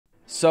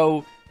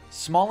So,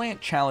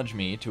 SmallAnt challenged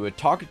me to a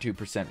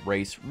Talk2%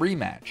 race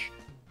rematch.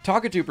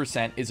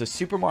 Talk2% is a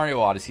Super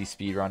Mario Odyssey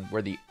speedrun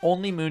where the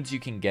only moons you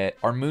can get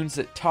are moons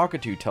that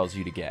Talk2 tells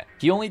you to get.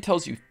 He only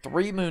tells you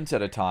 3 moons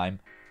at a time,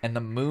 and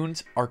the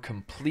moons are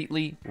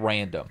completely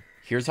random.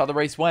 Here's how the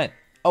race went.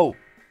 Oh,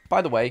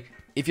 by the way,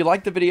 if you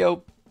liked the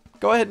video,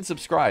 go ahead and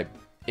subscribe.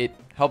 It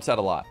helps out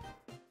a lot.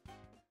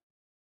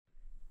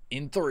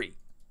 In 3,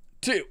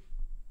 2,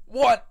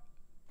 1,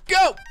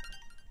 go!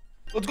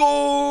 Let's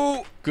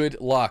go! Good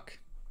luck.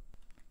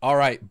 All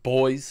right,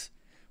 boys.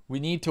 We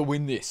need to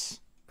win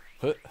this.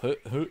 Oh,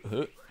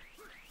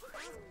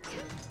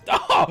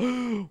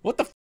 what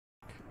the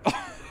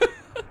f?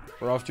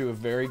 We're off to a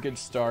very good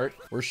start.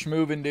 We're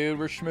schmoovin', dude.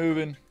 We're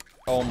schmoovin'.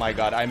 Oh my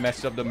god, I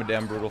messed up the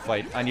Madame Brutal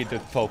fight. I need to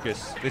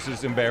focus. This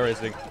is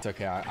embarrassing. It's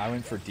okay. I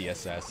went for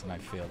DSS and I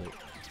failed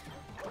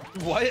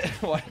it. What?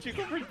 Why did you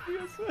go for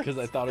DSS? Because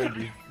I thought it would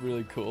be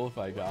really cool if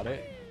I got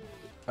it.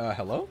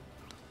 Hello?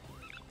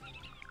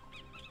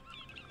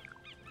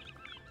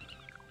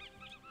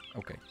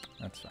 Okay,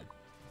 that's fine.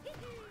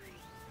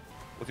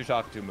 What's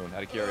your Talk2 moon?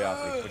 Out of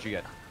curiosity, what'd you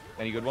get?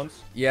 Any good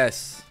ones?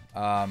 Yes.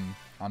 On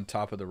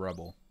top of the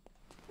rubble.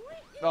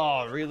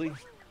 Oh, really?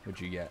 What'd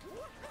you get?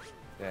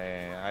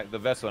 Yeah, the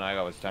best one I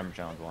got was Timer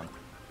Challenge 1.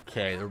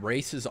 Okay, the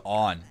race is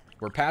on.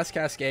 We're past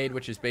Cascade,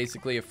 which is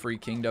basically a free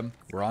kingdom.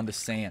 We're on to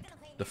Sand.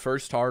 The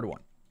first hard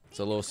one. It's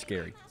a little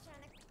scary.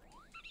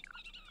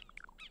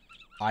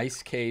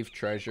 Ice Cave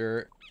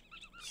Treasure.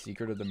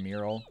 Secret of the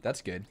Mural.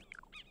 That's good.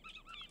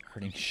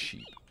 Hurting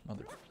sheep.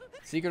 Mother.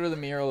 Secret of the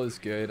Mural is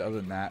good.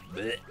 Other than that.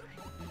 Bleh.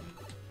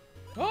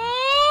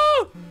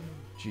 Oh!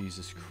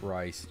 Jesus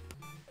Christ.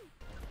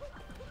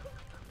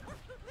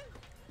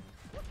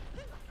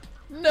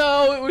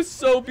 No, it was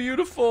so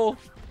beautiful.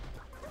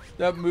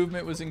 That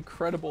movement was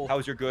incredible. How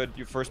was your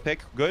first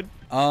pick? Good?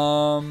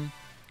 Could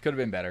have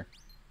been better.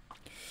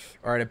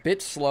 All right, a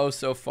bit slow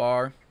so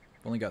far.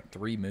 Only got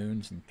 3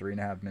 moons in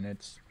 3.5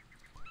 minutes.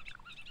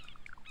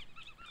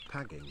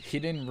 Tagging.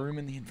 Hidden room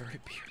in the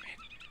inverted pyramid.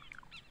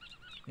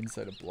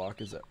 Inside a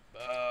block is a...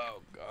 Oh,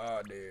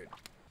 God, dude.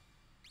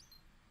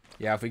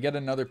 Yeah, if we get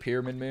another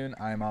pyramid moon,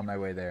 I'm on my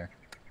way there.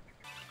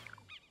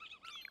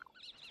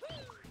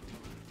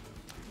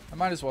 I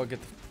might as well get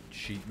the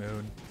cheat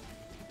moon.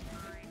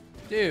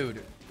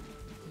 Dude,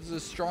 this is the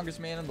strongest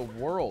man in the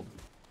world.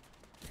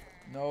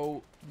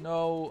 No,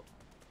 no.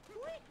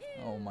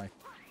 Oh my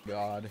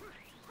god.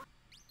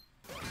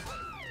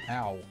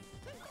 Ow.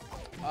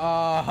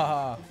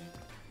 Ah.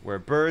 Where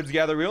birds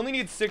gather. We only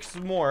need 6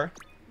 more.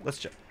 Let's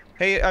check.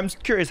 Hey, I'm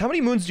curious. How many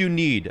moons do you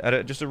need?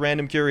 Just a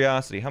random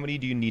curiosity. How many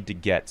do you need to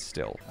get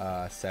still?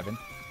 7.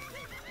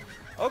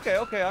 Okay,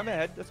 I'm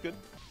ahead. That's good.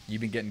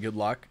 You've been getting good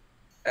luck?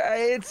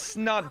 It's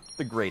not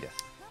the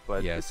greatest,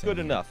 but yeah, it's good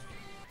enough.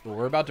 But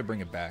we're about to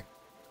bring it back.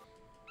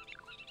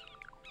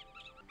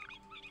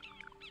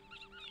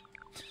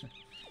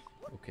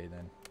 Okay,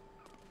 then.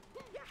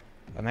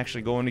 I'm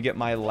actually going to get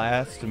my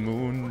last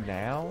moon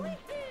now.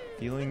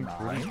 Feeling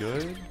pretty Nice.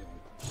 good.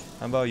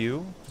 How about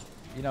you?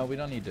 You know, we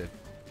don't need to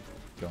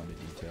go into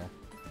detail.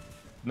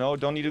 No,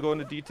 don't need to go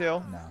into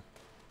detail?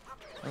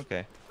 No.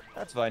 Okay,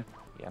 that's fine.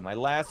 Yeah, my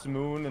last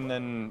moon, and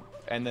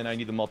then I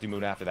need the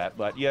multi-moon after that.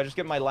 But yeah, just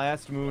get my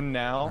last moon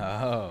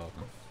now.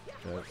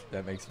 Oh,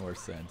 that makes more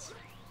sense.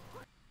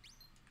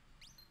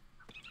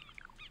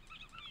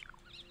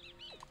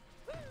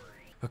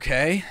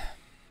 Okay,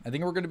 I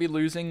think we're going to be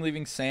losing,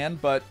 leaving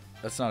Sand, but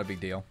that's not a big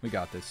deal. We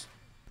got this.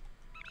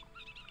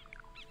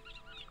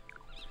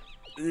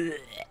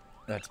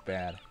 That's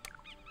bad.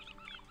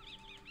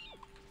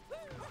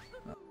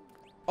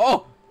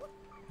 Oh!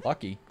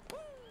 Lucky.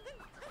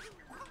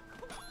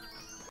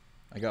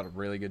 I got a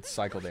really good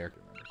cycle there.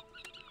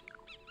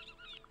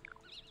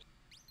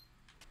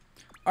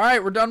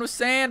 Alright, we're done with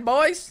Sand,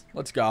 boys.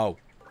 Let's go.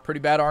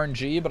 Pretty bad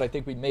RNG, but I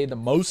think we made the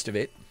most of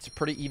it. It's a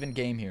pretty even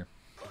game here.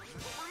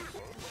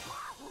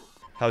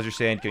 How's your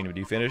Sand Kingdom? Do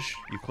you finish?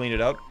 You clean it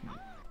up?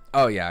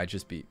 Oh, yeah, I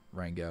just beat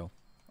Rango.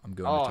 I'm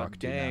going to talk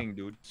to you now. Dang,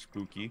 dude.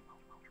 Spooky.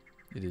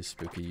 It is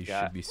spooky. You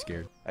Yeah. should be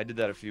scared. I did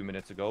that a few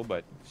minutes ago,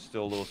 but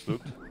still a little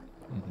spooked.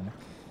 Mm-hmm.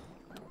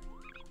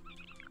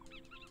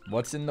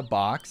 What's in the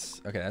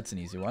box? Okay, that's an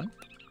easy one.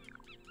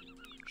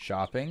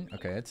 Shopping.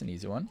 Okay, that's an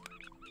easy one.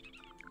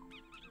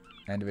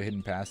 End of a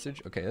hidden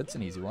passage. Okay, that's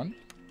an easy one.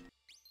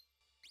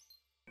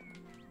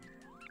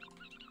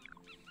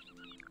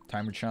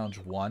 Timer challenge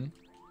 1.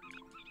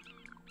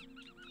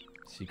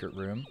 Secret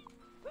room.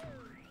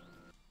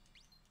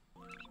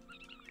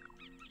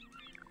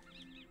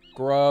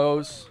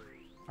 Gross.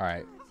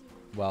 Alright.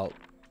 Well,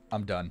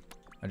 I'm done.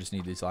 I just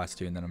need these last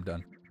 2 and then I'm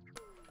done.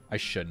 I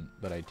shouldn't,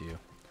 but I do.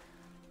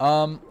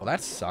 Well,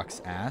 that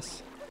sucks,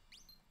 ass.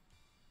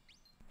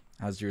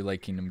 How's your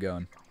Lake Kingdom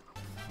going?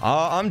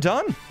 I'm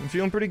done. I'm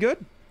feeling pretty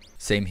good.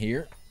 Same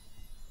here.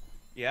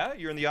 Yeah,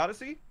 you're in the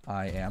Odyssey?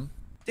 I am.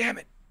 Damn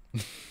it.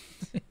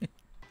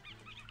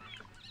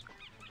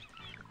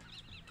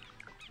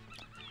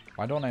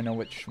 Why don't I know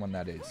which one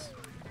that is?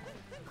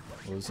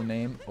 What was the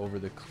name? Over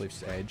the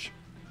Cliff's Edge.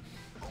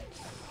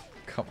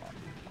 Come on.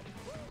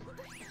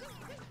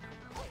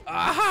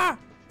 Aha!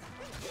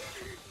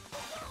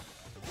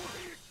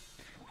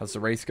 How's the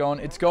race going?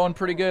 It's going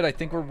pretty good. I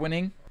think we're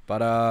winning.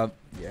 But,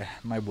 yeah,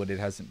 my wooded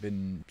hasn't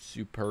been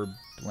super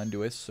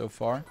blenduous so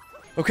far.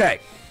 Okay.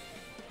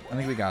 I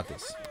think we got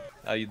this.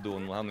 How you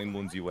doing? How many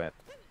moons you at?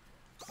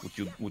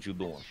 What you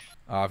doing?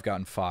 I've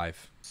gotten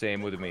 5.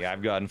 Same with me.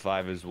 I've gotten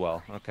 5 as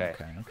well. Okay.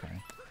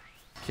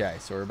 Okay,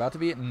 so we're about to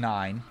be at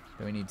 9.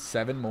 Then we need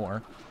 7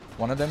 more.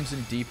 One of them's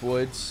in Deep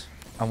Woods.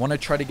 I want to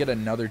try to get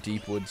another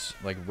Deep Woods,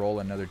 like roll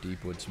another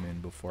Deep Woods moon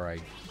before I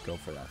go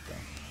for that thing.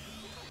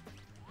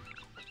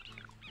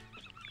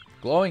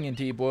 Glowing in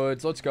Deep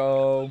Woods. Let's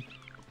go.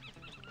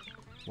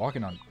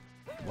 Walking on...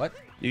 What?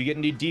 You get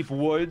any Deep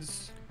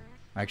Woods?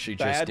 I actually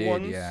just did,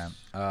 ones? yeah.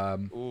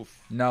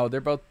 Oof. No, they're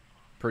both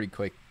pretty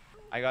quick.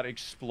 I got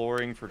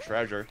exploring for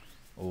treasure.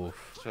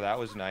 Oof. So that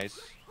was nice.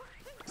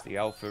 It's the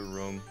outfit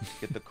room.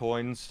 Get the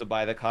coins to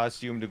buy the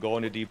costume to go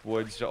into Deep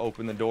Woods to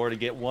open the door to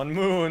get 1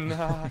 moon.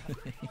 I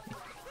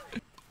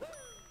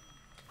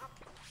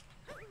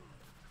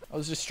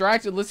was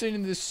distracted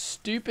listening to this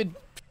stupid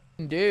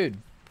dude.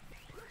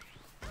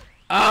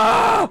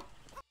 Ah!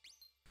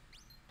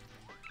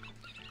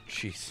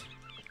 Jeez.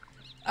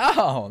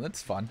 Oh,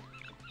 that's fun.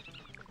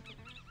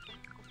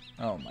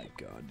 Oh my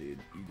god, dude.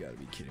 You gotta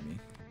be kidding me.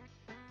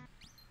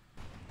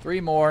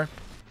 3 more.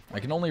 I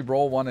can only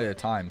roll 1 at a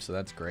time, so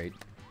that's great.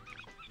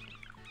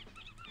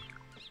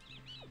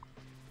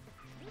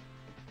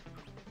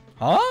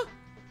 Huh?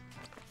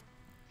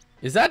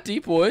 Is that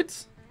Deep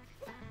Woods?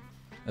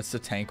 That's the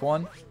tank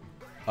one?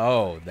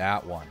 Oh,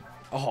 that one.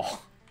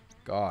 Oh,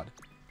 God.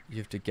 You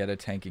have to get a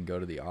tank and go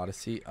to the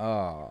Odyssey?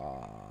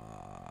 Oh.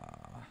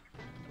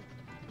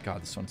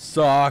 God, this one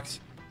sucks.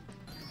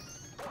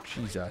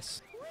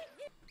 Jesus.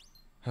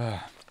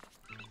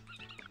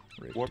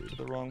 Warp to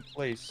the wrong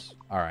place.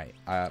 Alright,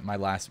 my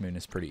last moon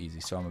is pretty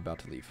easy, so I'm about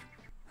to leave.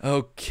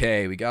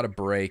 Okay, we got a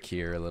break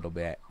here a little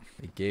bit.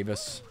 They gave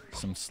us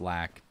some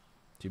slack.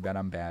 Too bad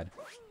I'm bad.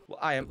 Well,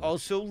 I am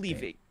also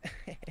leaving.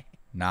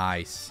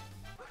 Nice.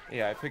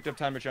 Yeah, I picked up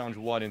Timer Challenge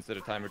 1 instead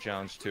of Timer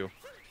Challenge 2.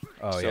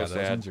 Oh, So yeah, those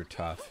sad. ones are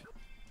tough.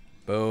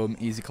 Boom,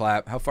 easy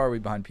clap. How far are we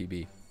behind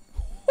PB?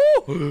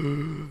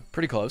 Woo!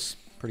 Pretty close.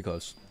 Pretty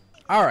close.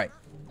 Alright.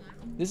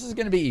 This is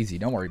going to be easy.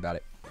 Don't worry about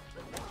it.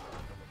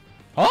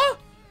 Huh?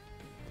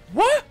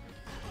 What?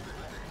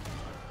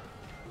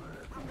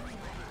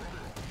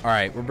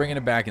 Alright, we're bringing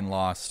it back in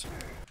Lost.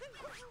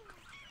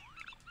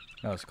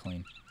 That was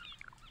clean.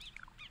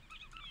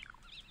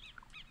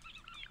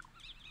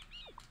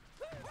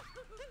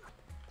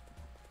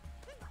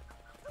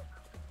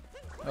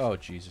 Oh,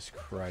 Jesus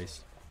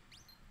Christ.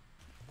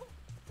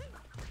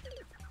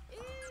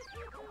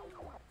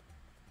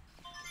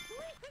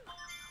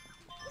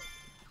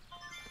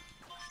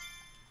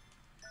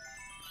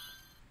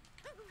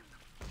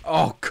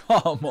 Oh,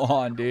 come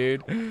on,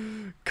 dude.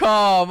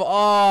 Come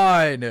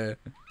on.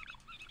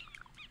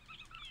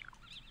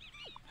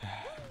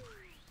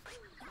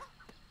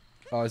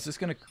 Oh, is this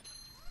gonna...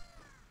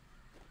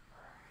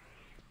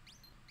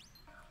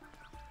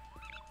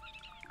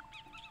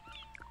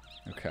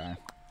 Okay.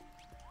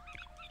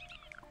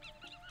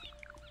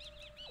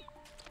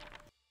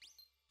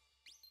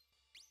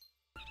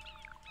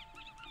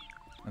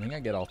 I think I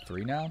get all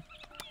 3 now.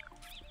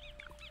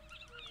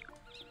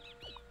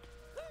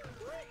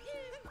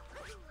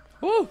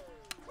 Woo!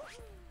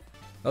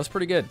 That was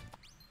pretty good.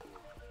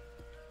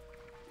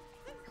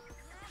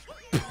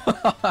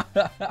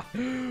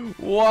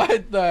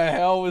 What the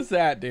hell was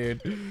that,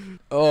 dude?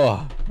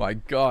 Oh my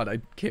god, I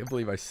can't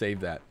believe I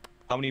saved that.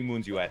 How many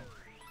moons you at?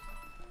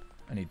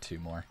 I need 2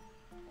 more.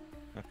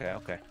 Okay,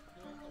 okay.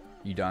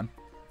 You done?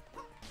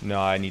 No,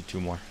 I need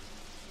 2 more.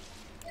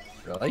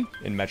 Really?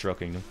 In Metro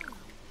Kingdom.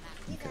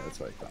 Okay, that's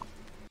what I thought.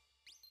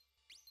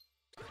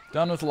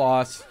 Done with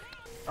Lost.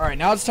 Alright,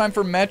 now it's time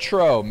for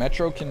Metro.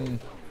 Metro can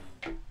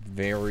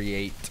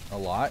variate a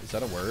lot. Is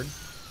that a word?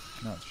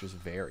 No, it's just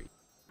vary.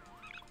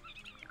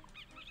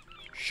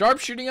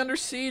 Sharpshooting under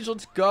siege,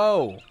 let's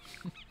go.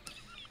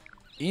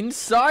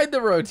 Inside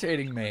the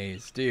rotating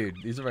maze. Dude,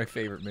 these are my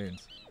favorite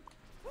moons.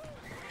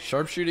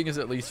 Sharpshooting is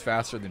at least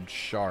faster than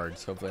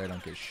shards. Hopefully I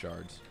don't get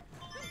shards.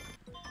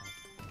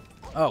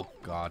 Oh,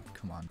 God,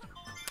 come on.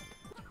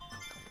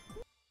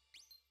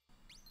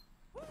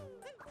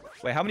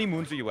 Wait, how many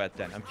moons are you at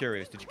then? I'm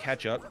curious. Did you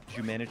catch up? Did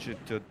you manage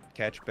to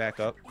catch back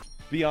up?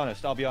 Be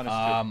honest. I'll be honest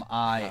too.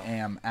 I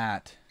am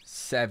at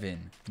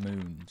 7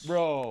 moons.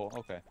 Bro,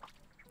 okay.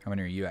 How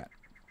many are you at?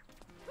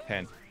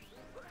 10.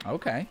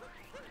 Okay.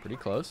 Pretty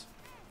close.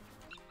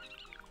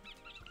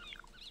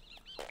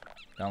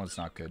 That one's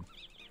not good.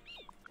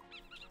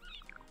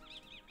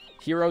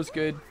 Hero's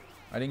good.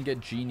 I didn't get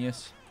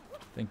Genius.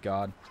 Thank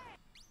God.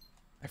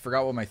 I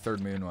forgot what my 3rd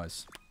moon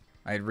was.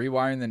 I had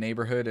Rewiring the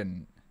Neighborhood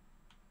and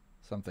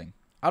something.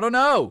 I don't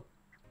know!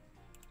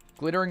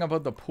 Glittering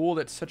above the pool,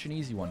 that's such an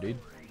easy one, dude.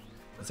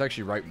 It's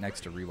actually right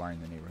next to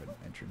Rewiring the Neighborhood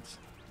entrance.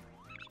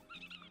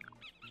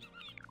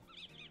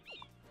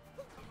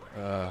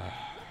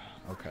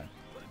 Okay.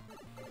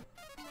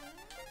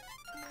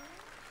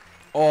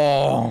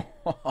 Oh!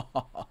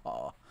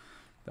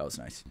 That was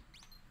nice.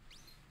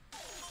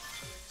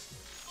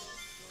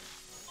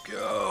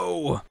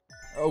 go.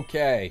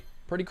 Okay.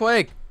 Pretty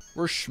quick.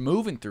 We're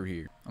schmoving through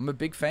here. I'm a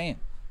big fan.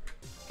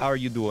 How are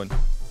you doing?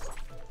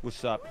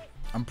 What's up?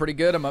 I'm pretty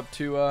good. I'm up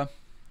to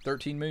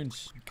 13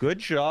 moons. Good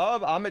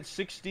job. I'm at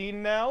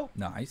 16 now.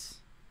 Nice.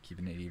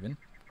 Keeping it even.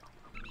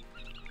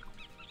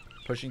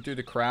 Pushing through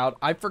the crowd.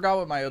 I forgot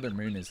what my other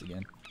moon is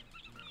again.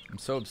 I'm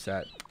so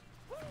upset.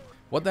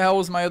 What the hell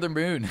was my other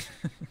moon?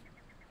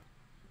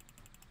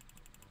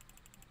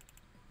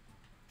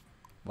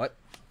 What?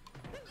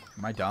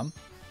 Am I dumb?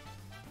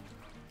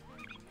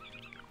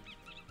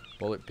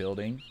 Bullet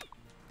building.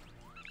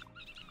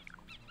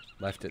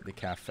 Left at the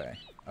cafe.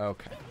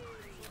 Okay.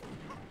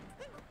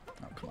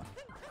 Oh, come on.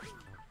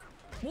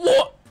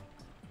 What?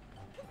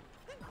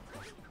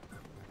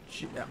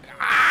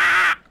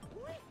 Ah!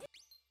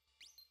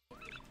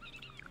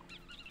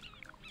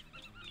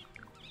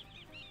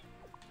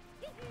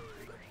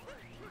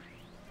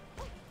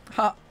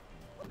 Ha.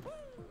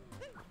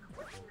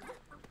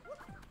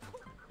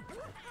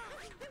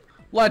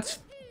 Let's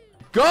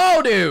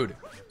go, dude.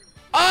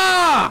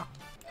 Ah!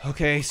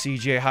 Okay,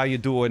 CJ, how you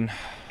doing?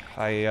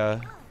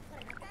 I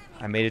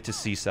made it to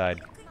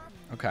Seaside.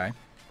 Okay.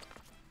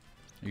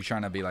 Are you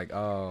trying to be like,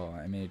 oh,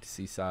 I made it to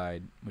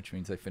Seaside, which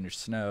means I finished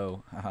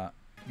snow. Haha.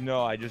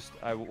 No,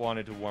 I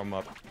wanted to warm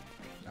up.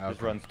 Okay.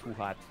 This run's too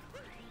hot.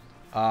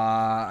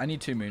 I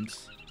need 2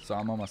 moons, so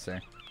I'm almost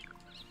there.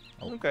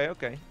 Oh. Okay,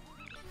 okay.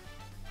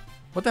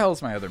 What the hell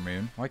is my other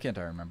moon? Why can't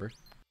I remember?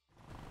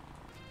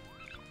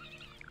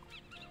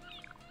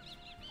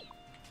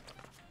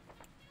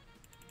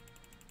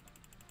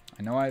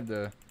 I know I have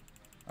the...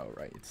 Oh,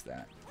 right, it's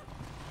that.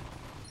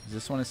 Does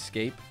this one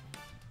escape?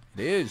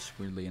 It is,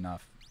 weirdly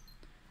enough.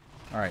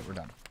 Alright, we're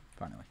done.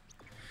 Finally.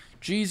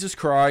 Jesus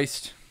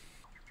Christ.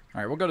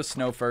 Alright, we'll go to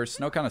snow first.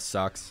 Snow kind of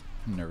sucks.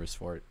 I'm nervous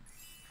for it.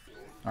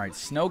 Alright,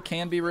 snow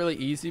can be really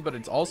easy, but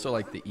it's also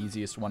like the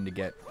easiest one to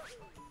get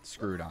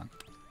screwed on.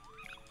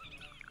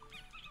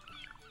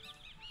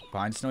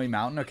 Behind Snowy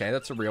Mountain. Okay,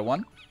 that's a real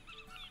one.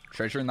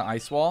 Treasure in the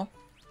ice wall.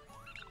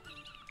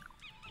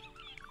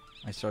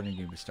 I started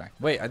to stack.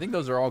 Wait, I think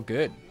those are all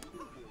good.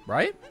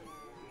 Right?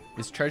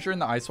 Is treasure in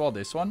the ice wall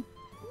this one?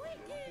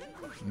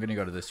 I'm gonna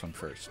go to this one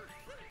first.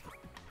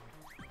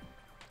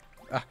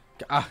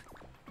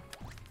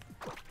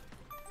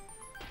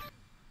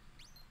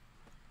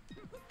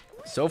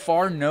 So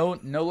far, no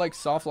like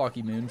soft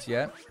locky moons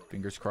yet.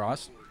 Fingers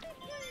crossed.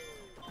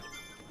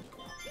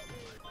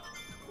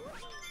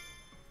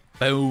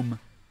 Boom.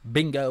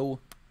 Bingo.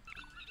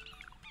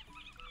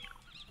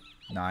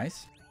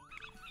 Nice.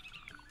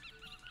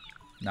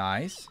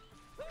 Nice.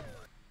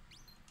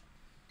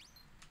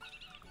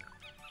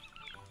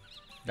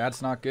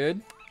 That's not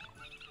good.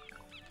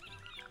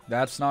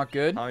 That's not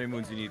good. How many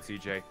moons do you need,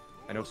 CJ?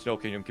 I know Snow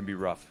Kingdom can be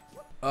rough.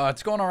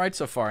 It's going alright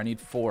so far. I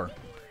need 4.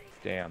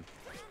 Damn.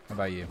 How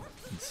about you?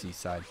 Need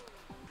Seaside.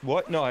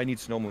 What? No, I need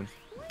snow moons.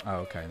 Oh,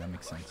 okay. That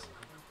makes sense.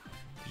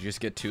 Did you just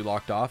get 2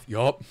 locked off?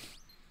 Yup.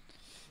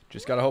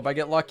 Just gotta hope I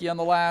get lucky on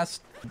the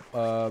last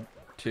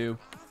 2.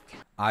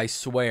 I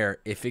swear,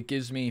 if it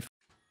gives me...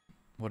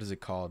 What is it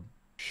called?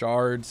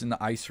 Shards in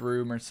the ice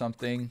room or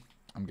something.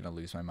 I'm gonna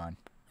lose my mind.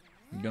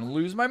 I'm gonna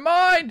lose my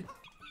mind!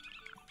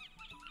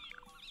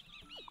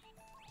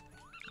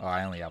 Oh,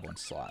 I only have 1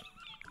 slot.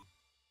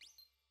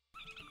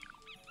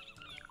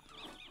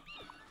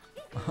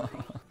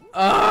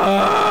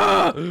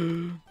 I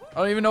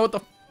don't even know what the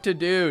f to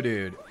do,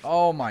 dude.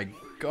 Oh my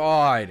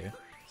god.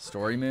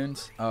 Story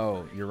moons?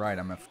 Oh, you're right.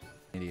 I'm a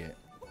idiot.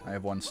 I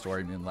have 1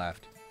 story moon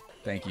left.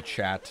 Thank you,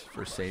 chat,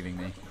 for saving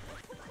me.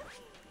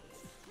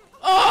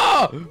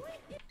 Oh!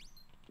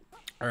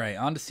 Alright,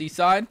 on to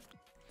Seaside.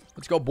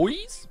 Let's go,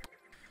 boys.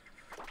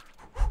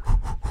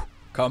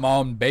 Come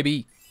on,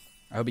 baby.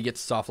 I hope he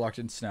gets soft locked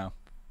in snow.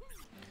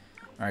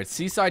 Alright,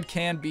 Seaside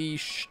can be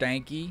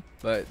stanky,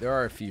 but there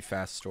are a few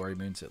fast story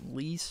moons at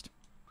least.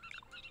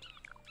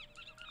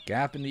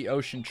 Gap in the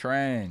Ocean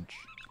Trench.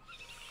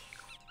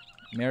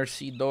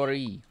 Merci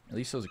Dory. At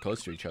least those are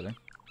close to each other.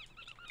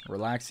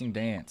 Relaxing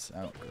Dance.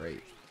 Oh,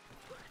 great.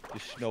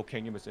 This Snow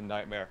Kingdom is a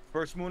nightmare.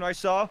 First moon I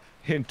saw,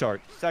 Hint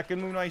Art.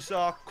 Second moon I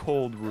saw,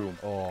 Cold Room.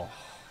 Oh.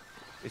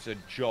 It's a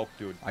joke,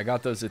 dude. I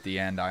got those at the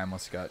end. I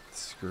almost got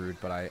screwed,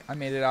 but I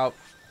made it out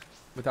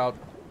without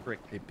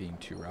it being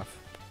too rough.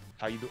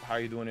 How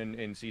you doing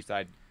in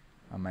Seaside?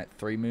 I'm at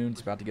 3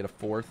 moons, about to get a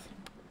 4th.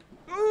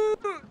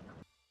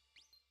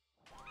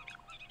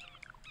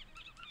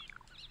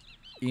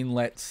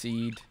 Inlet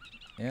Seed.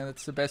 Yeah,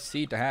 that's the best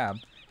seed to have.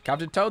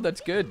 Captain Toad,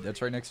 that's good.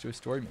 That's right next to a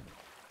story moon.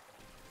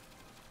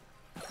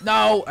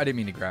 No! I didn't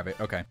mean to grab it.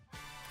 Okay.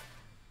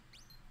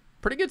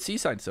 Pretty good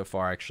Seaside so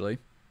far, actually.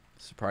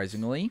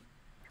 Surprisingly.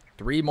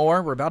 3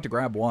 more. We're about to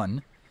grab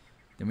 1.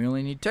 Then we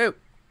only need 2.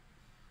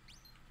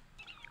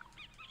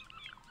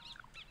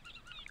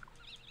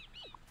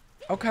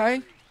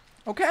 Okay.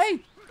 Okay.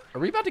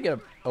 Are we about to get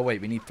a... Oh, wait.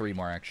 We need 3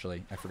 more,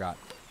 actually. I forgot.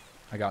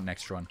 I got an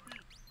extra one.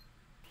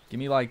 Give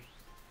me, like,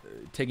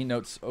 taking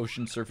notes,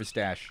 ocean surface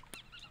dash.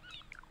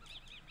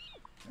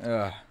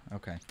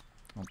 Okay.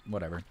 Well,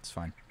 whatever. It's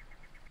fine.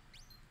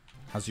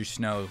 How's your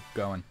snow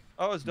going?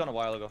 Oh, it was done a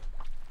while ago.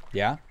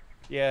 Yeah?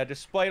 Yeah,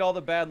 despite all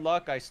the bad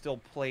luck, I still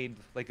played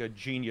like a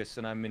genius,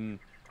 and I'm in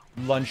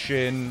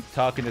luncheon,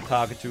 talking to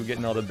Takatu,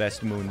 getting all the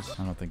best moons.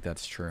 I don't think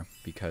that's true,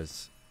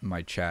 because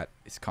my chat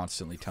is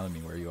constantly telling me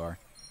where you are.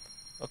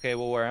 Okay,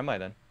 well, where am I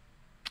then?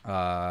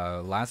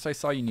 Last I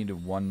saw you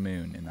needed 1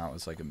 moon, and that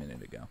was like a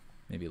minute ago.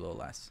 Maybe a little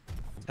less.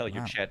 Tell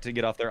your chat to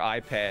get off their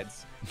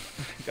iPads.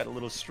 Got a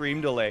little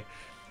stream delay.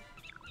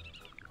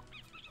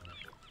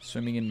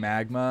 Swimming in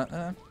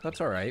magma,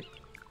 that's alright.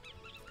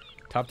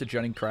 Top to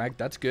jutting crag,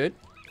 that's good.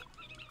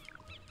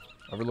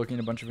 Overlooking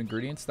a bunch of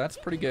ingredients, that's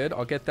pretty good.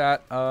 I'll get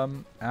that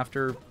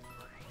after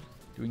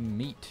doing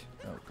meat.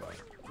 Oh god.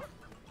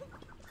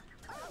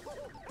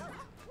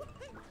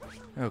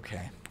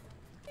 Okay.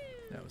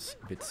 That was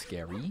a bit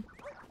scary.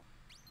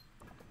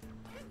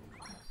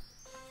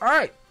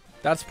 Alright,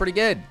 that's pretty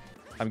good.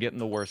 I'm getting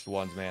the worst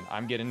ones, man.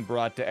 I'm getting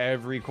brought to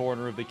every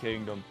corner of the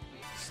kingdom.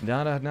 It's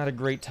not a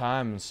great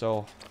time,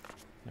 so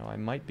you know, I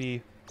might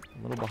be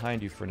a little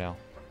behind you for now.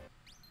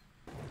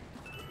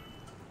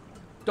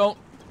 Don't.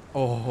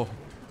 Oh,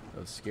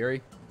 that was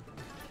scary.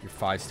 You're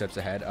 5 steps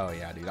ahead. Oh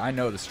yeah, dude. I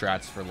know the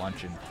strats for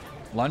luncheon.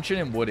 Luncheon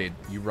and wooded,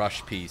 you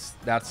rush peace.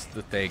 That's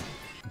the thing.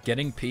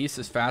 Getting peace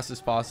as fast as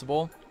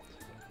possible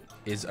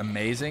is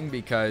amazing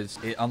because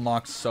it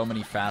unlocks so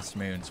many fast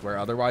moons, where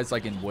otherwise,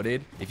 like in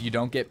wooded, if you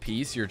don't get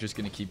peace, you're just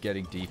gonna keep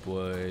getting deep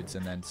woods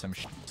and then some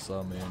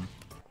slow moon.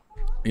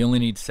 We only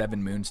need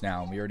 7 moons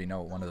now, and we already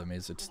know what one of them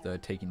is. It's the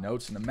taking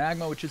notes and the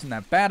magma, which isn't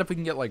that bad if we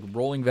can get like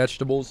rolling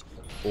vegetables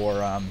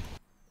or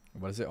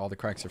what is it? All the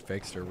cracks are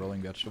fixed, or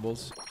rolling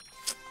vegetables.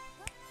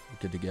 We're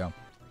good to go.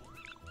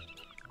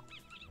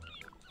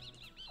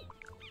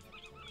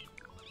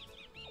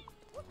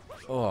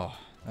 Oh,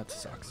 that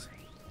sucks.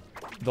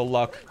 The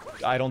luck,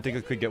 I don't think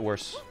it could get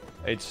worse.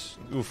 It's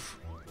oof.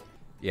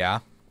 Yeah,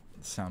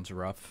 it sounds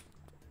rough.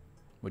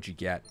 What'd you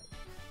get?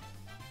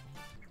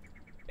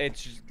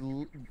 It's just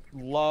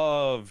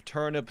love,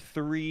 turnip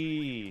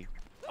 3.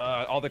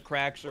 All the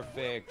cracks are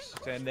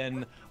fixed, and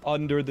then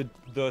under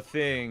the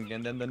thing,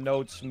 and then the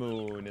notes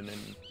moon, and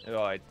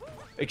then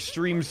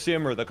extreme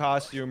simmer, the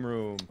costume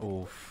room.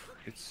 Oof.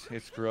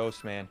 It's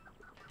gross, man.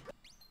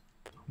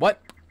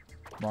 What?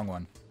 Wrong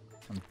one.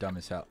 I'm dumb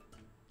as hell.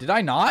 Did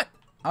I not?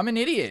 I'm an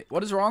idiot.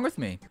 What is wrong with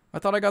me? I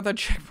thought I got that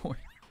checkpoint.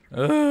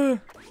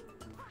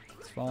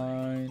 It's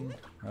fine.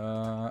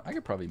 I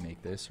could probably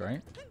make this,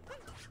 right?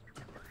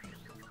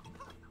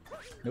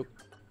 Nope.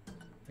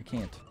 I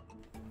can't.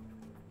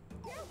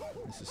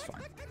 This is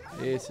fine.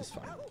 This is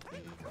fine.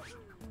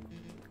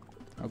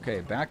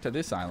 Okay, back to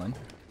this island.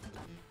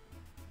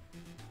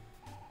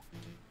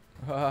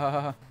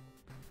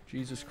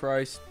 Jesus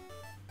Christ.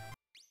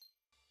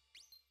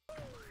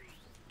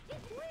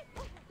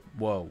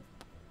 Whoa.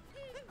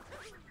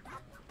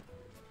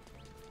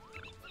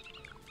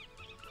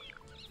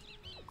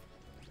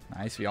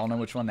 Nice, we all know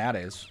which one that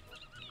is.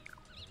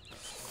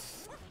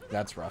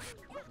 That's rough.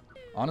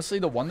 Honestly,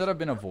 the one that I've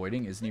been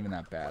avoiding isn't even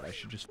that bad. I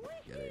should just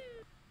get it.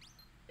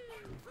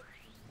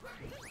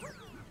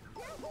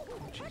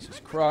 Jesus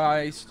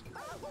Christ.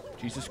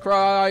 Jesus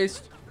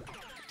Christ.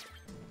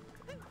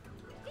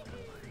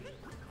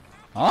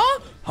 Huh?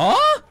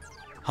 Huh?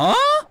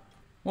 Huh?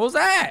 What was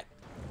that?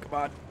 Come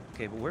on.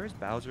 Okay, but where's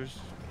Bowser's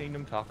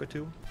kingdom,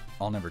 Takatu?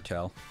 I'll never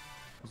tell.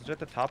 Is it at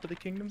the top of the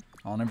kingdom?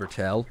 I'll never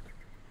tell.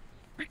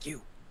 Thank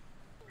you.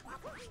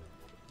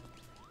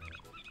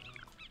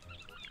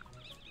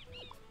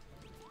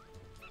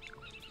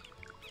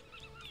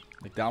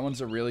 Like, that one's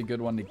a really good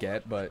one to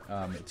get, but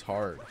it's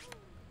hard.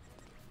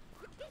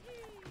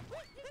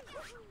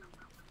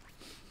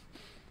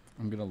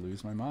 I'm gonna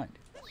lose my mind.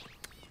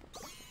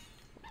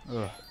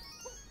 Ugh.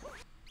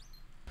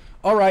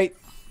 Alright.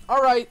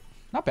 Alright.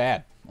 Not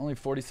bad. Only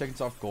 40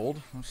 seconds off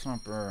gold. That's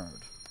not bad.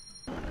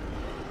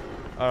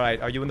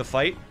 Alright, are you in the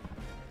fight?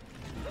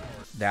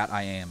 That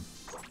I am.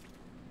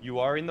 You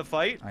are in the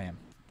fight? I am.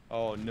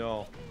 Oh,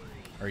 no.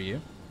 Are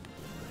you?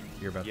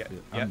 You're about to be...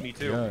 Yeah, me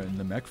too. Yeah, in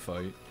the mech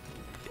fight.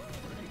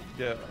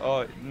 Yeah,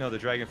 oh, no, the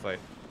dragon fight.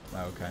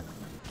 Oh, okay.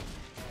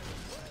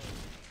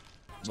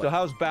 So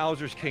how's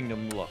Bowser's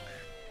kingdom look?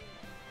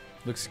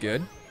 Looks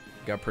good.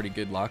 Got pretty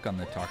good luck on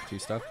the Talk To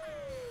stuff.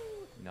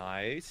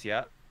 Nice,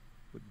 yeah.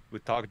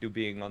 With Takatu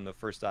being on the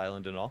first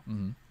island and all.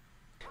 Mm-hmm.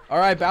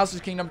 Alright,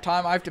 Bowser's Kingdom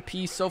time. I have to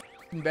pee so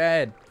f***ing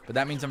bad. But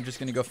that means I'm just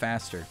gonna go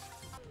faster.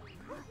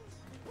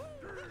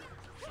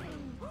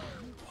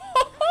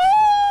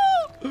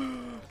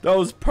 That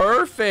was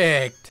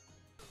perfect!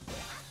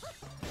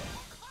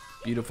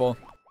 Beautiful.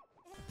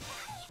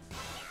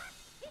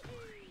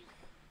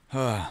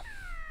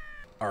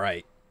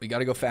 Alright, we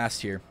gotta go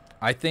fast here.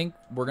 I think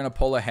we're gonna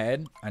pull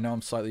ahead. I know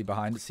I'm slightly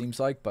behind, it seems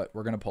like, but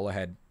we're gonna pull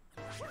ahead.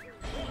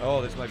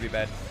 Oh, this might be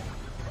bad.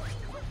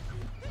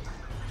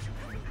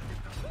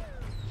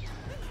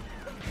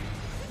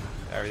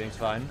 Everything's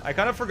fine. I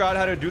kind of forgot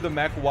how to do the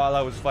mech while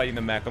I was fighting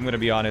the mech, I'm gonna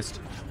be honest.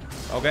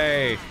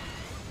 Okay.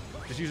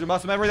 Just use your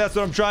muscle memory, that's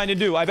what I'm trying to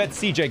do. I bet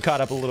CJ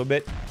caught up a little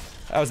bit.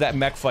 How's that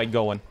mech fight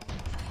going?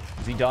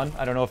 Is he done?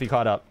 I don't know if he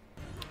caught up.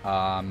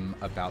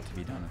 About to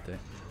be done with it.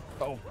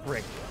 Oh,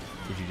 frick.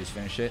 Did you just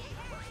finish it?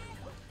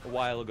 A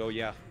while ago,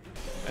 yeah.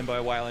 And by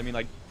a while, I mean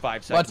like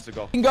 5 seconds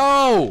ago. Let's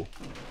go!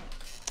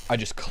 I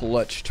just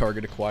clutch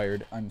target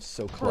acquired. I'm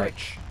so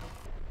clutch.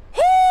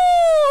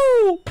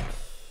 Woo!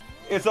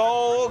 It's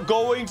all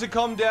going to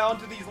come down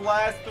to these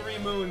last 3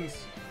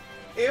 moons.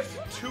 If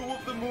 2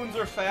 of the moons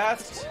are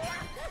fast,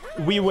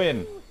 we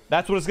win.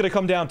 That's what it's going to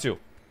come down to.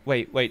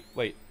 Wait.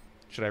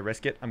 Should I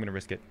risk it? I'm going to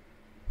risk it.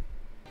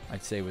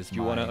 I'd say it was. Do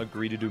you want to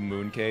agree to do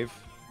Moon Cave?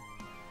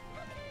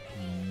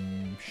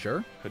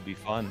 Sure. Could be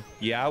fun.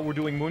 Yeah, we're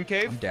doing Moon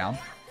Cave? I'm down.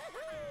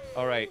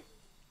 All right.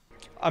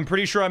 I'm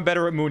pretty sure I'm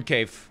better at Moon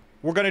Cave.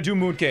 We're going to do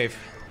Moon Cave.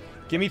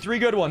 Give me 3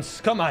 good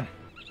ones. Come on.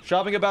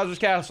 Shopping at Bowser's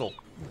Castle.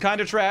 Kind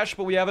of trash,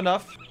 but we have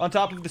enough. On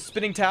top of the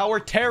spinning tower.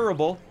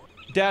 Terrible.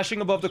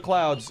 Dashing above the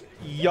clouds.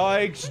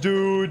 Yikes,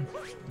 dude.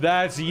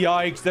 That's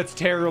yikes. That's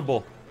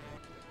terrible.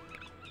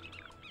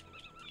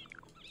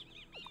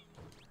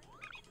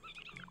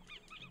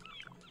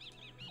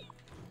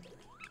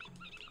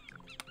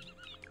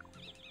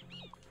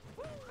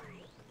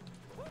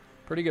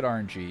 Pretty good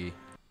RNG.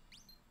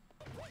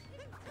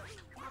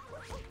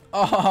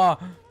 Oh,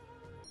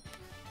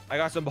 I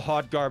got some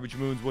hot garbage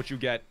moons. What you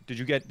get? Did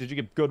you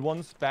get good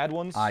ones? Bad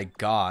ones? I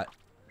got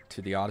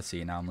to the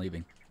Odyssey and now I'm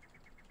leaving.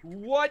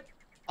 What?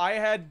 I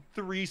had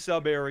 3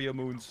 sub-area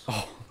moons.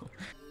 Oh.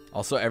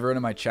 Also, everyone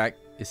in my chat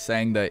is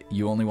saying that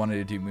you only wanted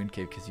to do Moon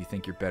Cave because you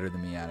think you're better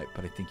than me at it,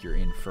 but I think you're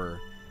in for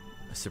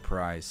a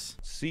surprise.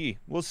 See.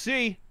 We'll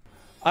see.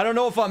 I don't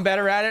know if I'm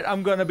better at it,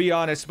 I'm gonna be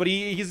honest, but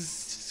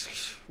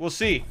he's... We'll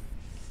see.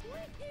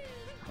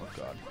 Oh,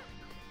 God.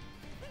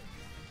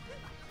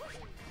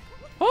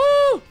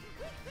 Oh!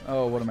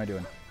 Oh, what am I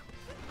doing?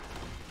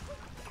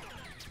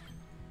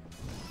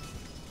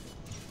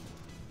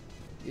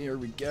 Here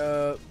we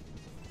go.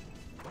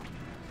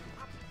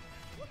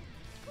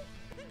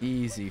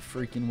 Easy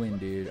freaking win,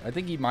 dude. I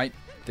think he might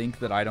think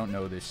that I don't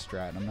know this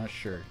strat. I'm not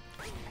sure.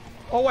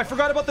 Oh, I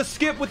forgot about the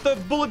skip with the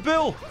bullet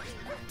bill.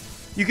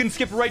 You can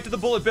skip right to the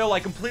bullet bill. I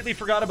completely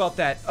forgot about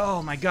that.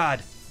 Oh, my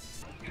God.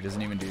 He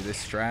doesn't even do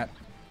this strat.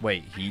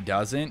 Wait, he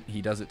doesn't?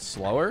 He does it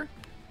slower?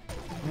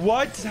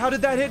 What? How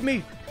did that hit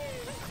me?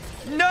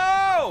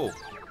 No!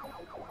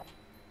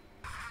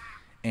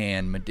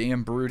 And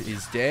Madame Brood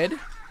is dead.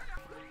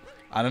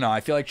 I don't know. I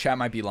feel like chat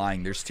might be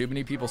lying. There's too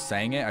many people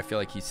saying it. I feel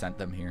like he sent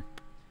them here.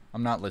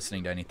 I'm not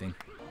listening to anything.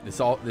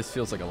 This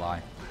feels like a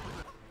lie.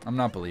 I'm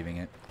not believing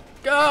it.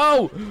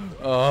 Go!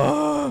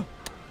 Oh,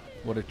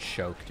 what a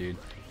choke, dude.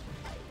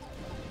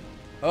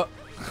 Oh.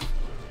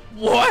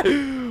 What?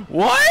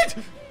 What?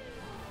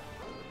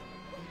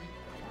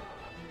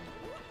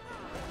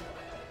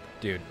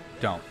 Dude,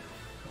 don't.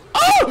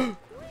 Oh!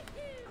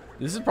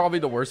 This is probably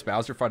the worst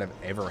Bowser fight I've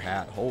ever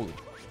had. Holy.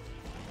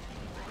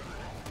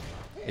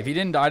 If he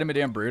didn't die to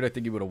Madame Brood, I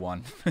think he would have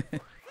won.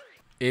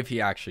 If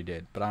he actually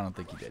did, but I don't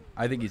think he did.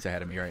 I think he's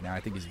ahead of me right now. I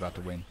think he's about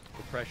to win.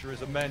 The pressure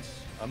is immense.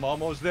 I'm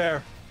almost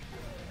there.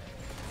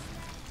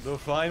 The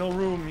final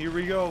room. Here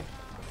we go.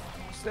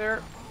 Almost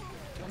there.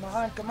 Come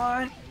on, come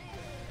on.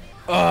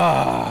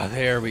 Ah,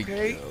 there we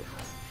go.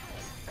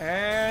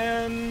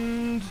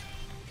 And...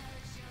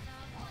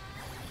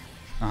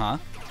 Uh-huh.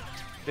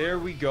 There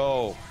we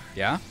go.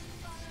 Yeah?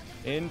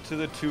 Into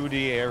the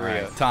 2D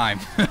area. Right, time.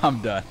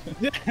 I'm done.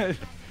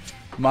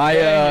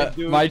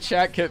 My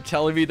chat kept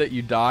telling me that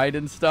you died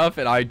and stuff,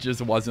 and I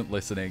just wasn't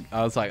listening.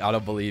 I was like, I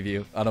don't believe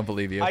you. I don't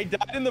believe you. I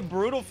died in the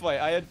brutal fight.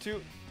 I had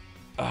 2...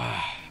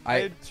 I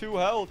had 2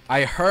 health.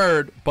 I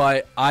heard,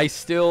 but I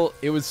still...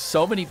 It was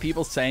so many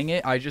people saying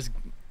it, I just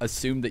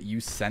assumed that you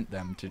sent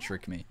them to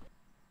trick me.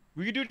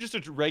 We could do just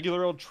a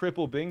regular old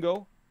triple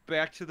bingo.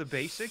 Back to the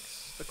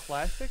basics. The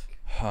classic.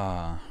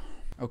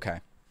 Okay.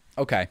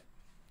 Okay.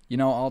 You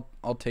know,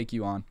 I'll take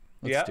you on.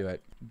 Let's do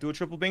it. Do a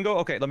triple bingo?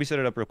 Okay, let me set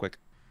it up real quick.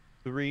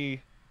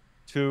 3,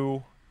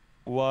 2,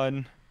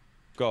 1,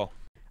 go.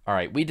 All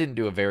right, we didn't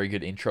do a very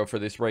good intro for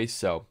this race,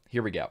 so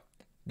here we go.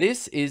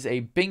 This is a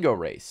bingo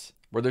race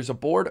where there's a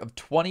board of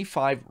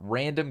 25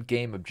 random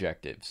game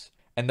objectives,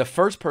 and the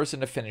first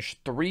person to finish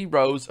 3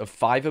 rows of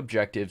 5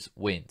 objectives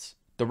wins.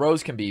 The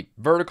rows can be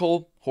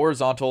vertical,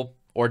 horizontal,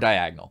 or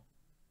diagonal.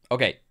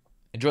 Okay,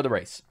 enjoy the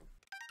race.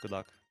 Good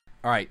luck.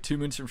 All right, 2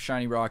 moons from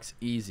Shiny Rocks,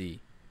 easy.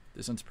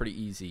 This one's pretty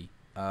easy.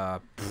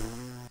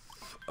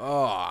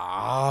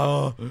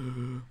 Oh,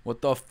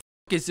 what the f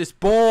is this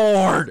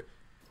board?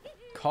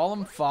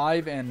 Column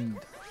 5 and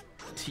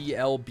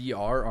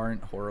TLBR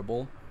aren't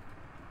horrible,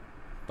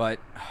 but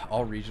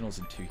all regionals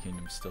in 2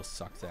 Kingdoms still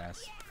sucks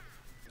ass.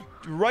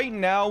 Right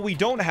now, we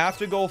don't have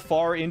to go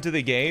far into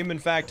the game. In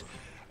fact,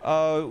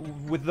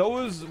 with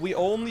those, we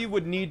only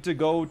would need to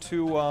go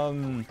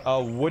to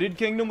Wooded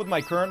Kingdom with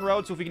my current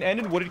route. So if we can end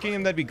in Wooded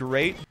Kingdom, that'd be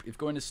great. If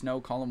going to Snow,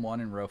 column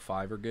 1 and row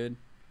 5 are good.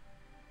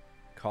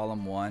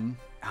 Column 1.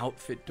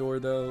 Outfit door,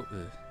 though.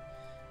 Ugh.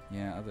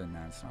 Yeah, other than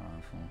that, it's not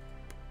awful.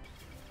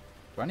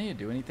 Do I need to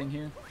do anything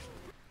here?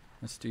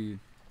 Let's do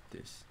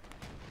this.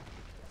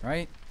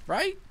 Right?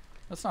 Right?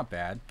 That's not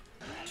bad.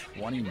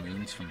 20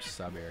 moons from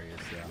sub areas,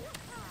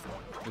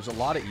 though. There's a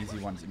lot of easy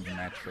ones in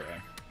Metro.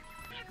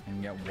 I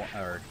can get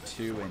one, or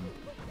 2 in...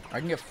 I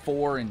can get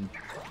 4 in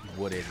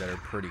wooded that are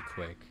pretty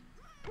quick.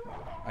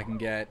 I can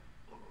get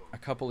a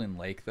couple in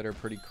lake that are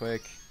pretty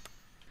quick.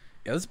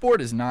 Yeah, this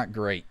board is not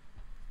great.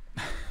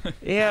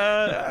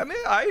 Yeah, I mean,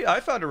 I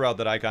found a route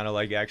that I kind of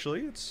like,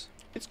 actually.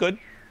 It's good.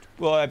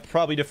 Well,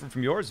 probably different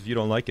from yours if you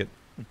don't like it.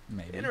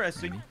 Maybe.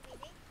 Interesting. Maybe.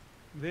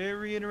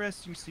 Very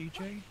interesting,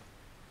 CJ.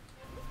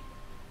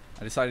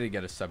 I decided to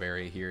get a sub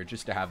area here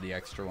just to have the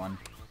extra one.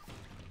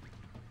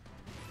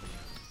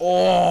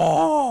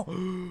 Oh!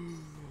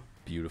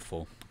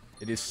 Beautiful.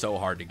 It is so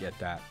hard to get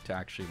that, to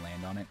actually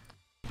land on it.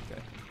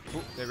 Okay.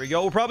 Ooh, there we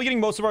go. We're probably getting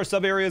most of our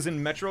sub areas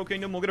in Metro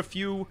Kingdom. We'll get a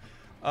few,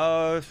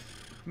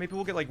 maybe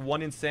we'll get like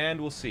 1 in sand.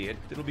 We'll see.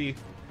 It'll be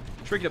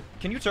tricky to...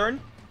 Can you turn?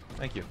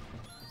 Thank you.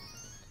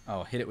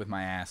 Oh, hit it with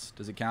my ass.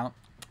 Does it count?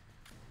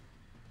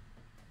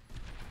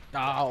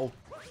 Oh!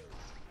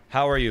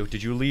 How are you?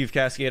 Did you leave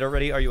Cascade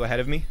already? Are you ahead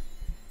of me?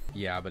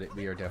 Yeah, but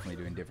we are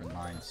definitely doing different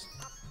lines.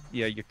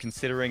 Yeah, you're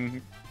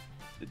considering...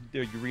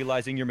 Are you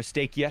realizing your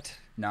mistake yet?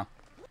 No.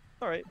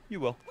 Alright, you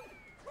will.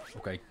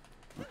 Okay.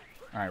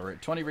 Alright, we're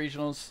at 20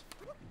 regionals.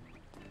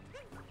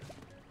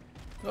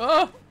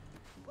 Oh!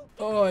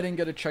 Oh, I didn't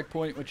get a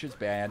checkpoint, which is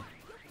bad.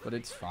 But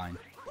it's fine.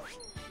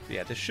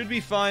 Yeah, this should be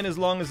fine as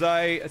long as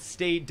I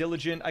stay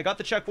diligent. I got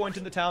the checkpoint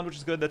in the town, which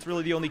is good. That's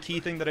really the only key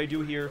thing that I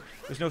do here.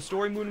 There's no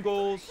story moon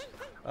goals.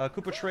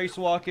 Koopa trace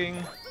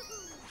walking.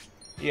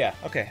 Yeah,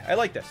 okay. I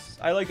like this.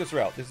 I like this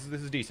route. This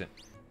is decent.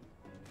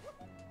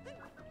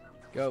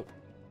 Go.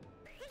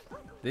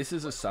 This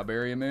is a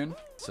sub-area moon.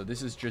 So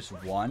this is just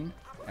one.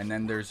 And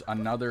then there's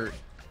another...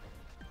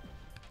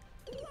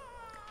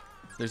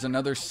 There's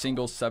another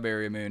single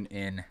sub-area moon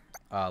in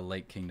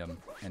Lake Kingdom.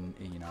 And,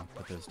 you know,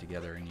 put those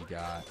together and you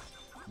got...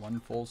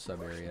 1 full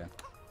sub area.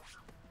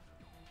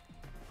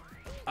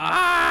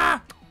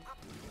 Ah!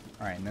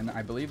 Alright, and then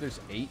I believe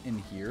there's 8 in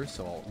here,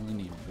 so I'll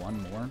only need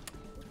 1 more.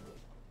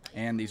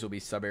 And these will be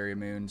sub area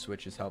moons,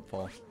 which is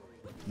helpful.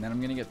 And then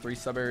I'm gonna get 3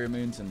 sub area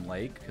moons in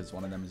Lake, because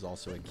one of them is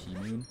also a key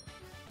moon.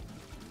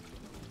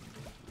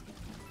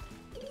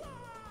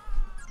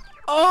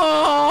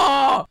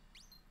 Oh!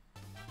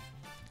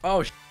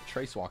 Oh,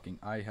 trace walking.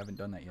 I haven't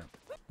done that yet.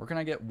 Where can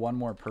I get 1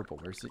 more purple?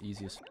 Where's the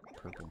easiest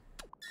purple?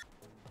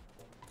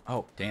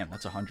 Oh, damn,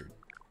 that's 100.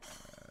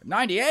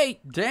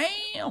 98!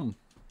 Damn!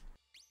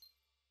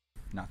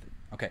 Nothing.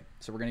 Okay,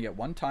 so we're going to get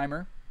 1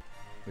 timer,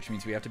 which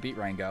means we have to beat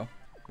Rango.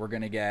 We're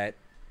going to get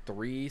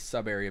 3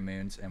 sub-area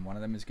moons, and one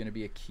of them is going to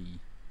be a key.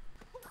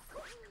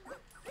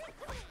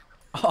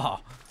 Oh!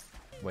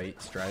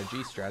 Wait,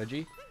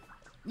 strategy.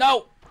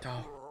 No!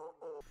 Oh.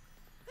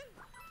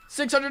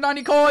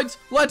 690 coins!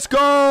 Let's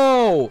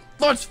go!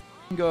 Let's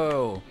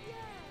go!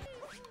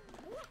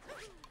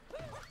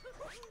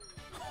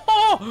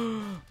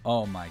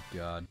 Oh my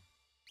god.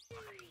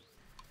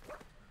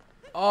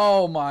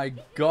 Oh my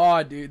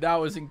god, dude. That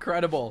was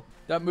incredible.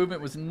 That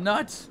movement was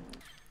nuts.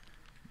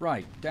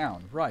 Right,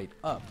 down, right,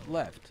 up,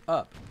 left,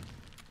 up.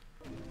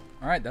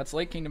 Alright, that's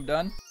Lake Kingdom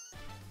done.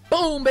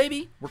 Boom,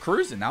 baby. We're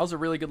cruising. That was a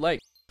really good lake.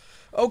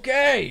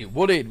 Okay,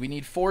 wooded. We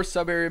need 4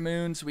 sub-area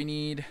moons. We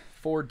need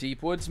 4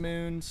 deep woods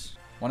moons.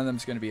 One of them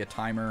is going to be a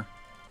timer.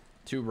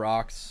 2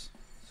 rocks.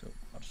 So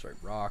I'll just write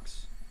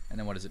rocks. And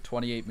then what is it?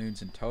 28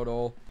 moons in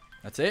total.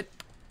 That's it.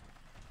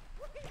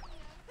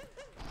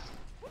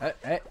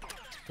 Hey,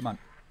 come on.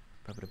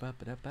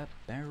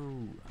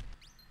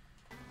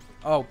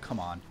 Oh, come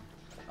on.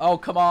 Oh,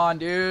 come on,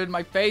 dude.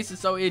 My face is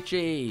so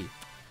itchy.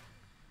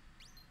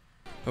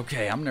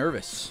 Okay, I'm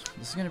nervous.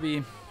 This is going to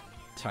be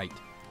tight.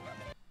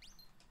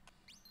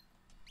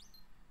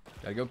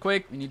 Gotta go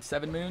quick. We need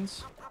 7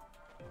 moons.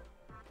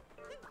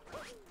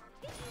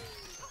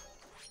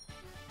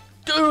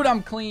 Dude,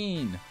 I'm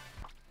clean.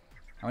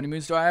 How many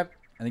moons do I have?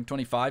 I think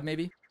 25,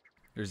 maybe.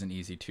 There's an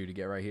easy 2 to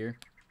get right here.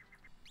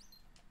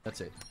 That's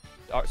it.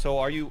 So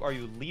are you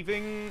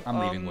leaving? I'm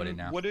leaving wooded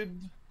now. Wooded?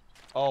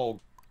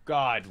 Oh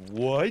god,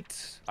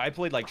 what? I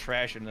played like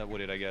trash in that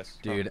wooded, I guess.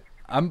 Dude,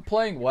 I'm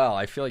playing well.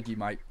 I feel like you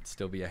might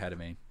still be ahead of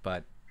me,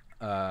 but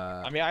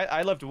I mean,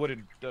 I left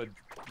wooded a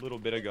little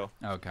bit ago.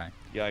 Okay.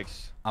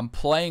 Yikes. I'm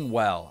playing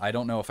well. I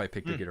don't know if I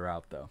picked a good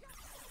route though.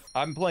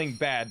 I'm playing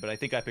bad, but I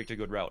think I picked a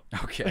good route.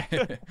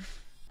 Okay.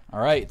 All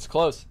right, it's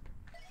close.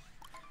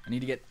 I need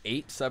to get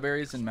 8 sub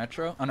areas in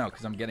Metro. Oh no,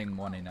 because I'm getting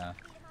 1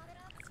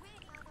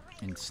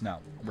 in snow.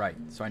 Right.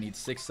 So I need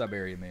 6 sub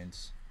area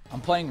moons.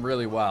 I'm playing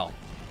really well.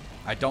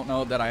 I don't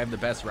know that I have the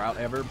best route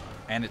ever,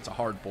 and it's a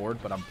hard board,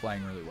 but I'm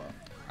playing really well.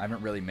 I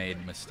haven't really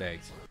made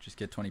mistakes. Just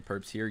get 20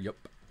 perps here. Yup.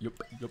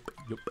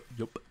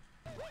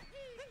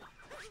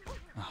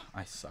 Oh,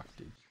 I suck,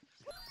 dude.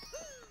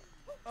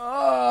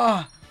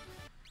 Ah.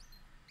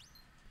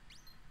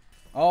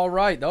 All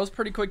right, that was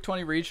pretty quick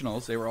 20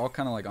 regionals. They were all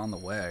kind of like on the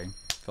way.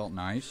 Felt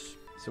nice.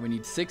 So we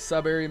need 6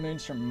 sub area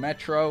moons from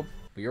Metro.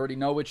 We already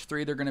know which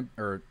 3 they're gonna,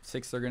 or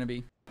 6 they're gonna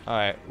be. All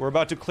right, we're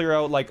about to clear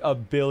out like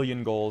 1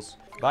 billion goals.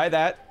 Buy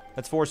that.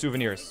 That's 4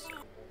 souvenirs.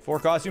 4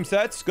 costume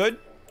sets, good.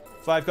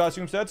 5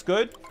 costume sets,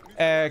 good.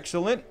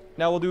 Excellent.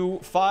 Now we'll do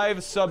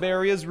 5 sub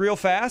areas real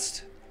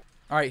fast.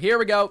 All right, here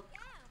we go.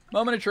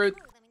 Moment of truth.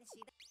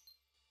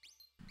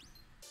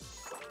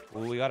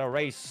 Ooh, we got a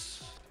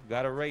race.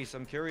 Got a race.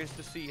 I'm curious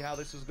to see how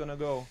this is gonna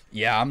go.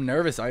 Yeah, I'm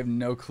nervous. I have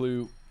no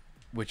clue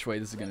which way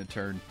this is gonna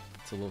turn.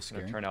 It's a little It's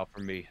scary. gonna turn out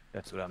for me.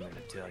 That's what I'm gonna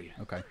tell you.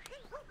 Okay.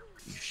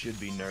 You should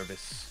be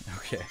nervous.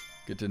 Okay.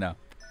 Good to know.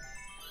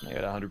 I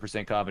got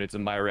 100% confidence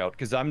in my route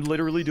because I'm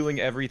literally doing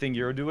everything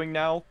you're doing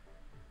now,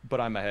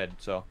 but I'm ahead.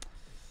 So.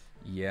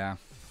 Yeah,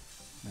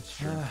 that's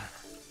true.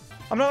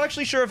 I'm not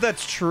actually sure if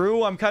that's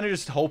true. I'm kind of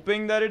just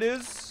hoping that it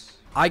is.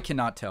 I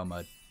cannot tell,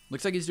 Mud.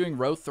 Looks like he's doing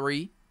row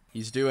 3.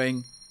 He's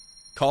doing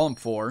column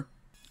 4.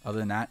 Other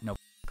than that, no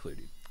clue,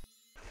 dude.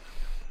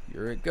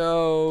 Here it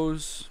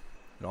goes.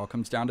 It all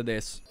comes down to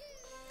this.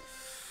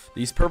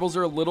 These purples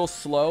are a little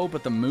slow,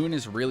 but the moon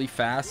is really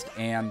fast,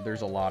 and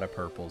there's a lot of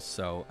purples,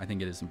 so I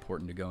think it is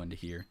important to go into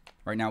here.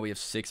 Right now we have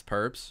 6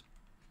 perps,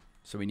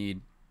 so we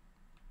need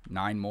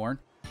 9 more.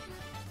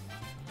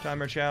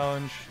 Timer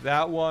challenge.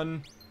 That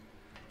one.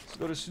 Let's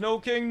go to Snow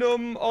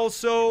Kingdom.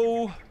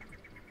 Also,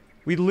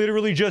 we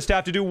literally just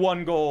have to do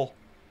 1 goal.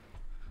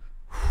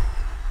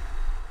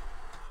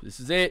 This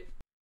is it.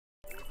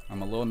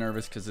 I'm a little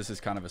nervous because this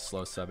is kind of a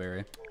slow sub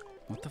area.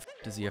 What the f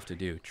does he have to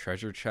do?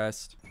 Treasure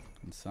chest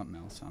and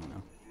something else. I don't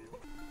know.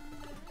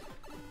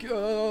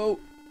 Go.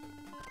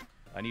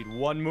 I need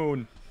 1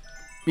 moon.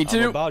 Me too.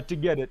 I'm about to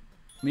get it.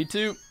 Me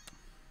too.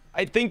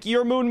 I think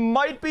your moon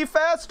might be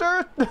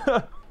faster.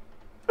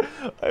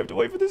 I have to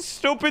wait for this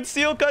stupid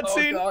seal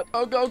cutscene.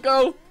 Oh, God. Go,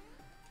 go,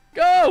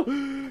 go.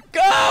 Go.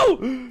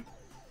 Go.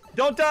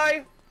 Don't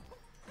die.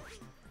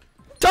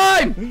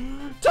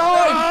 Time.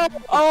 Time.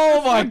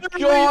 Oh, my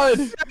God.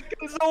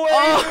 Seconds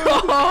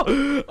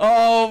away.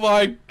 Oh,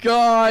 my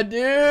God,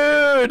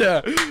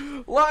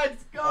 dude.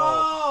 Let's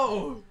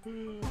go.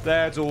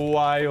 That's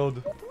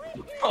wild.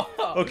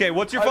 Okay,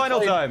 what's your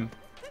final time?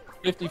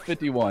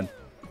 50-51.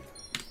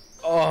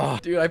 Oh,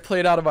 dude, I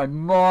played out of my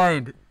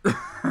mind.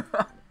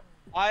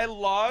 I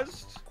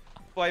lost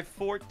by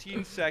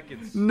 14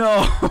 seconds.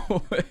 No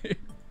way.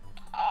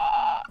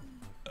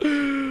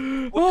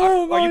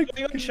 Oh my. Are you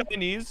playing on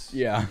Chinese?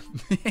 Yeah.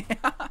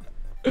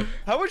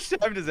 How much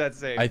time does that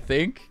save? I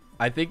think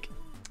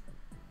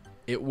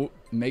it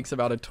makes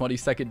about a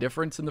 20-second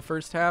difference in the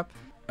first half.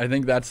 I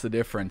think that's the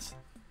difference.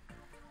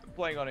 I'm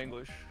playing on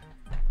English.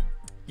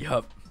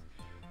 Yup.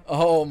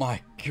 Oh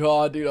my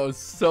God, dude, I was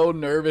so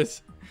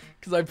nervous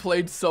because I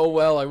played so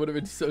well. I would have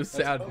been so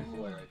sad.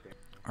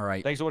 All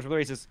right. Thanks so much for the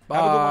races. Have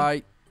a good one.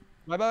 Bye.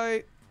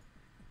 Bye-bye.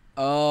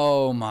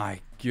 Oh my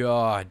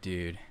God,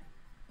 dude.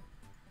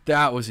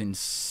 That was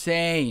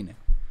insane.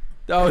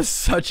 That was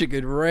such a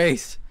good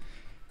race.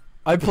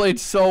 I played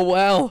so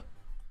well.